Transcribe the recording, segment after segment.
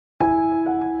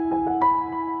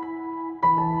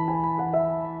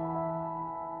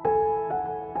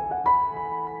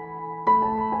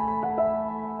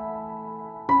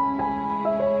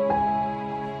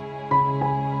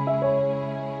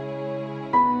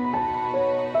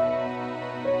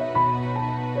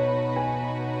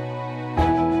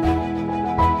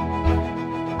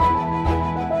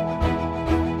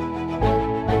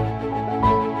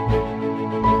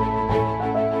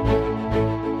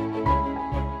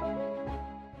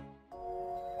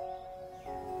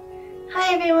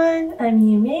Hi everyone, I'm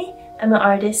Yume. I'm an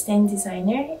artist and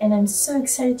designer, and I'm so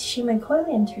excited to share my koi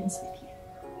lanterns with you.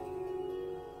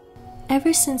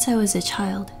 Ever since I was a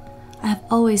child, I have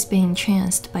always been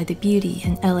entranced by the beauty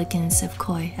and elegance of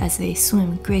koi as they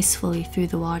swim gracefully through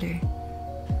the water.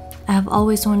 I have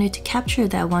always wanted to capture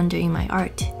that wonder in my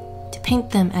art, to paint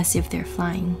them as if they're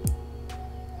flying.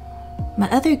 My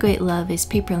other great love is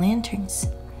paper lanterns.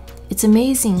 It's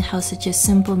amazing how such a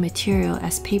simple material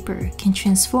as paper can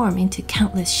transform into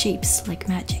countless shapes like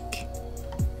magic.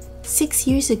 6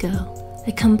 years ago,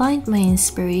 I combined my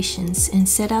inspirations and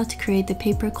set out to create the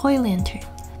paper koi lantern.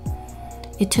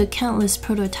 It took countless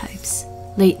prototypes,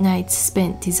 late nights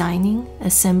spent designing,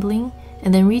 assembling,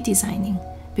 and then redesigning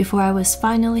before I was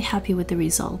finally happy with the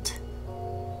result.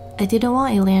 I didn't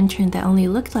want a lantern that only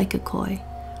looked like a koi.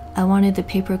 I wanted the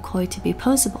paper koi to be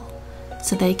posable,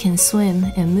 so that it can swim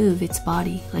and move its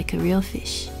body like a real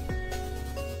fish.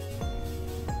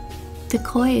 The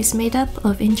koi is made up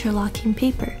of interlocking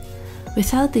paper,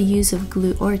 without the use of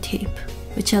glue or tape,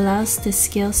 which allows the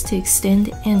scales to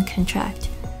extend and contract.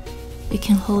 It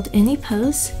can hold any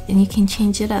pose, and you can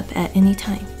change it up at any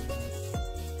time.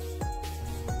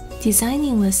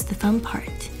 Designing was the fun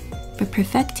part, but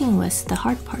perfecting was the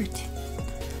hard part.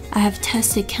 I have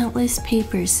tested countless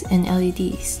papers and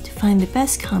LEDs to find the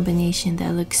best combination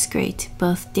that looks great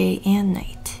both day and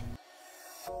night.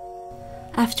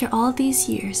 After all these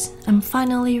years, I'm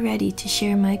finally ready to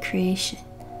share my creation.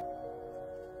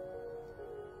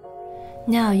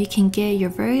 Now you can get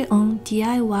your very own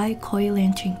DIY koi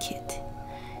lantern kit.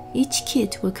 Each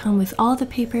kit will come with all the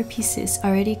paper pieces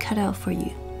already cut out for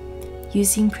you,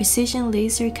 using precision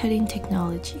laser cutting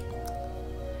technology.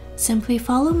 Simply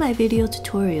follow my video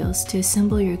tutorials to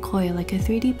assemble your koi like a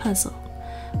 3D puzzle,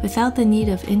 without the need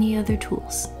of any other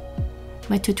tools.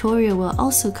 My tutorial will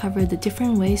also cover the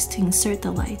different ways to insert the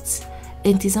lights,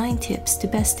 and design tips to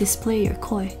best display your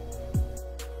koi.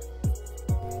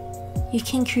 You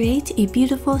can create a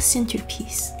beautiful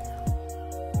centerpiece,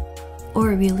 or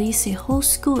release a whole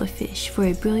school of fish for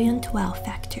a brilliant wow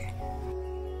factor.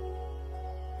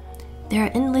 There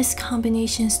are endless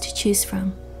combinations to choose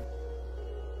from.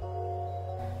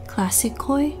 Classic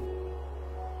koi,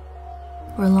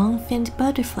 or long-finned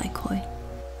butterfly koi.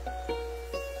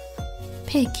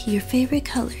 Pick your favorite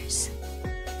colors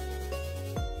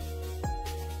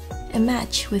and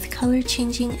match with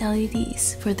color-changing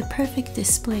LEDs for the perfect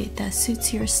display that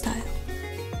suits your style.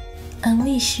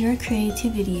 Unleash your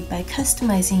creativity by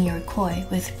customizing your koi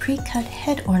with pre-cut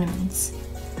head ornaments.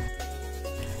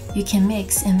 You can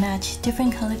mix and match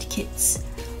different colored kits,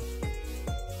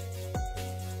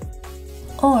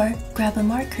 or grab a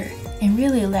marker and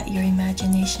really let your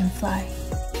imagination fly.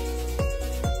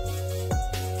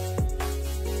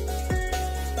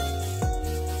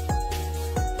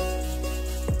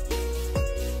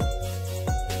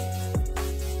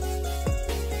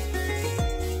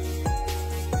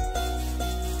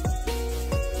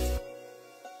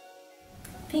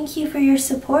 Thank you for your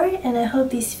support, and I hope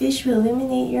these fish will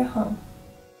illuminate your home.